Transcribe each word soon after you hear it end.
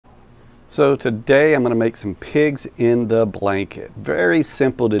So today I'm going to make some pigs in the blanket. Very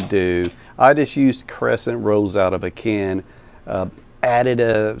simple to do. I just used crescent rolls out of a can.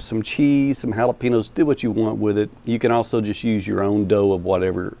 Added some cheese, some jalapenos. Do what you want with it. You can also just use your own dough of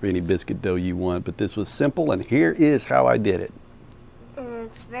whatever, any biscuit dough you want. But this was simple, and here is how I did it. And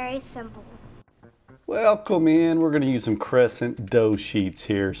it's very simple. Welcome in. We're going to use some crescent dough sheets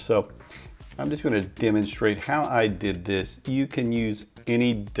here. So I'm just going to demonstrate how I did this. You can use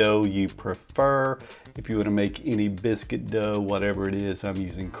any dough you prefer. If you want to make any biscuit dough, whatever it is, I'm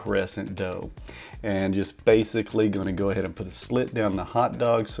using crescent dough. And just basically going to go ahead and put a slit down the hot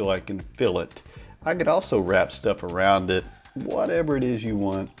dog so I can fill it. I could also wrap stuff around it. Whatever it is you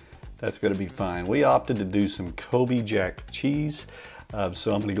want, that's going to be fine. We opted to do some Colby Jack cheese.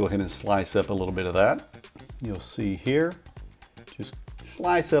 So I'm going to go ahead and slice up a little bit of that. You'll see here, just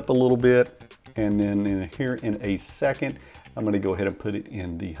slice up a little bit. And then here in a second, I'm going to go ahead and put it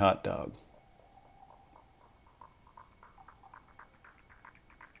in the hot dog.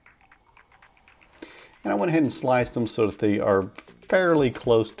 And I went ahead and sliced them so that they are fairly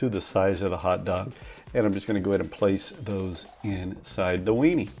close to the size of the hot dog. And I'm just going to go ahead and place those inside the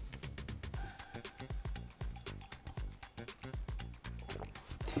weenie.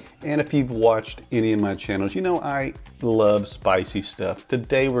 And if you've watched any of my channels, you know I love spicy stuff.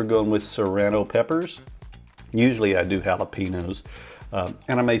 Today we're going with serrano peppers. Usually I do jalapenos. And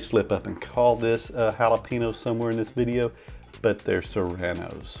I may slip up and call this jalapeno somewhere in this video, but they're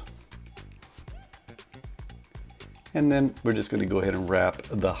serranos. And then we're just going to go ahead and wrap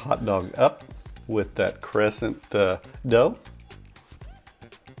the hot dog up with that crescent dough.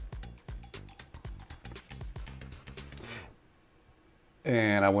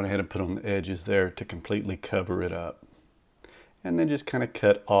 And I went ahead and put on the edges there to completely cover it up. And then just kind of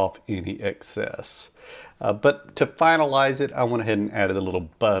cut off any excess. But to finalize it, I went ahead and added a little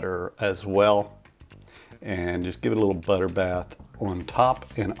butter as well. And just give it a little butter bath on top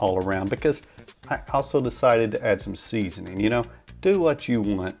and all around, because I also decided to add some seasoning. You know, do what you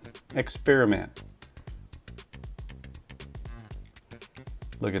want, experiment.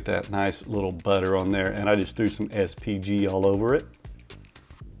 Look at that nice little butter on there, and I just threw some SPG all over it.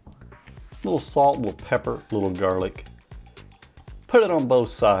 A little salt, a little pepper, a little garlic. Put it on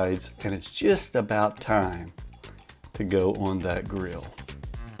both sides, and it's just about time to go on that grill.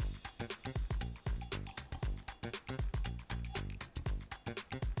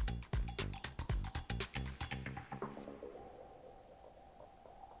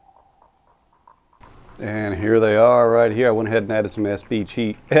 And here they are right here. I went ahead and added some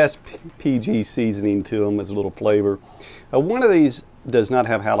SPG seasoning to them as a little flavor. One of these does not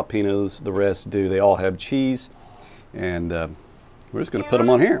have jalapenos, the rest do. They all have cheese. And we're just going to put them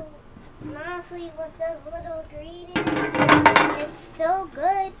on here. Honestly, with those little ingredients, it's still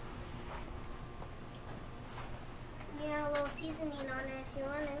good. You know, a little seasoning on it if you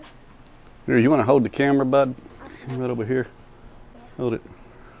want it. Here, you want to hold the camera, bud? Right over here. Hold it.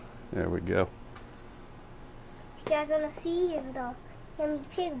 There we go. If you guys want to see, here's the yummy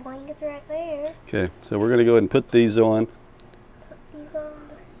pig blankets right there. Okay, so we're going to go ahead and put these on. Put these on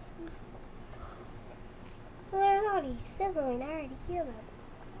the... Well, they're already sizzling. I already feel them.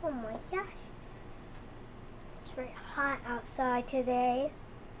 Oh my gosh. It's very hot outside today.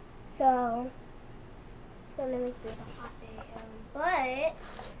 So, it's going to make this a hot day. But,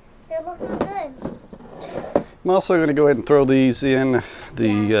 they're looking good. I'm also going to go ahead and throw these in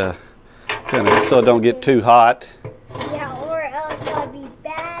the... kind of so it don't get too hot. Yeah, or else that would be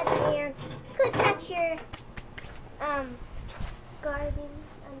bad and could catch your garden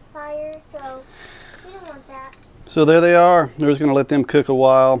on fire, so we don't want that. So there they are. We're just going to let them cook a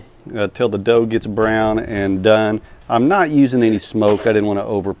while till the dough gets brown and done. I'm not using any smoke. I didn't want to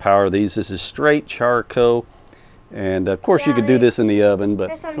overpower these. This is straight charcoal. And of course you could do this in the oven,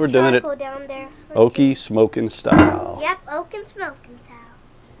 but we're doing it down there. oaky smoking style. Yep, oak and smoking style.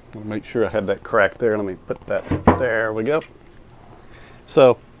 I'll make sure I have that crack there. Let me put that, there we go.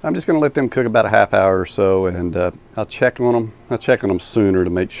 So I'm just going to let them cook about a half hour or so, and I'll check on them. I'll check on them sooner to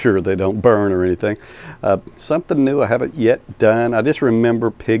make sure they don't burn or anything. Something new I haven't yet done. I just remember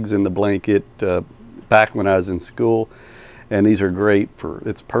pigs in the blanket back when I was in school, and these are great for,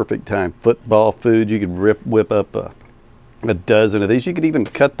 it's perfect time. Football food, you could whip up a dozen of these. You could even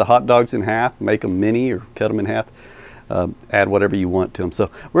cut the hot dogs in half, make them mini or cut them in half. Add whatever you want to them.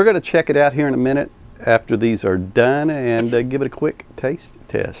 So we're going to check it out here in a minute after these are done, and give it a quick taste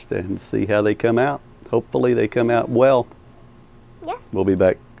test and see how they come out. Hopefully they come out well. Yeah. We'll be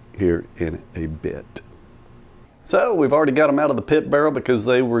back here in a bit. So we've already got them out of the pit barrel because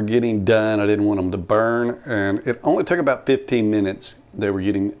they were getting done. I didn't want them to burn, and it only took about 15 minutes. They were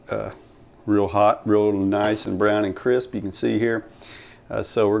getting real hot, real nice and brown and crisp, you can see here.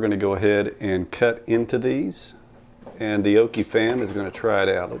 So we're going to go ahead and cut into these, and the Oki fam is going to try it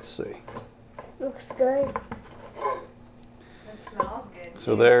out. Let's see. Looks good. It smells good.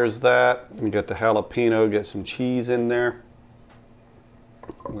 So there's that. We got the jalapeno, got some cheese in there.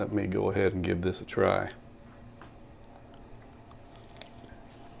 Let me go ahead and give this a try.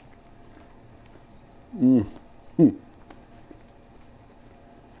 Yeah,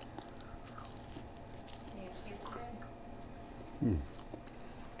 she's good. And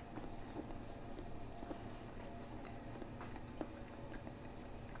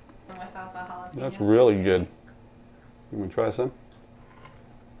without the jalapeno. That's really good. You want to try some?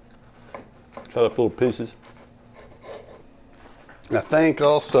 Cut up little pieces. I think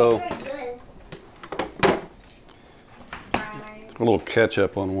also Very good. Right. a little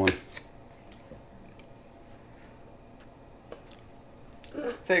ketchup on one.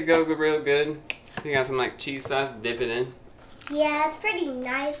 Say go real good. You got some like cheese sauce, dip it in. Yeah, it's pretty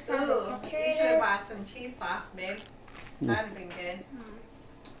nice on the Ooh, texture. you it should have is. bought some cheese sauce, babe. That'd have been good.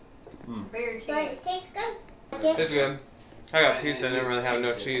 Some bigger cheese. But it tastes good. It's good. I got pizza that didn't really have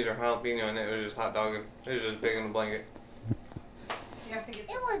no cheese or jalapeno in it. It was just hot dog. It was just big in the blanket. You have to get It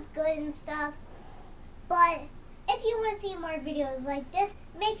was good and stuff, but if you want to see more videos like this,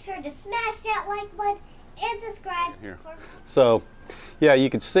 make sure to smash that like button and subscribe. Here. For So, yeah, you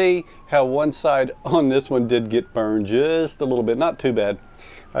can see how one side on this one did get burned just a little bit, not too bad.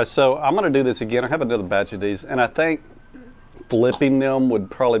 So I'm going to do this again. I have another batch of these, and I think flipping them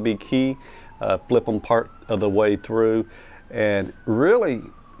would probably be key. Flip them part of the way through, and really,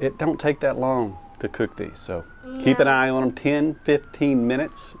 it don't take that long to cook these. So keep an No. eye on them, 10-15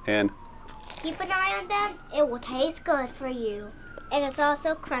 minutes, and keep an eye on them. It will taste good for you, and it's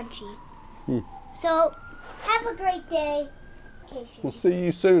also crunchy. So have a great day. we'll see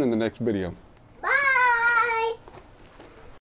you soon in the next video.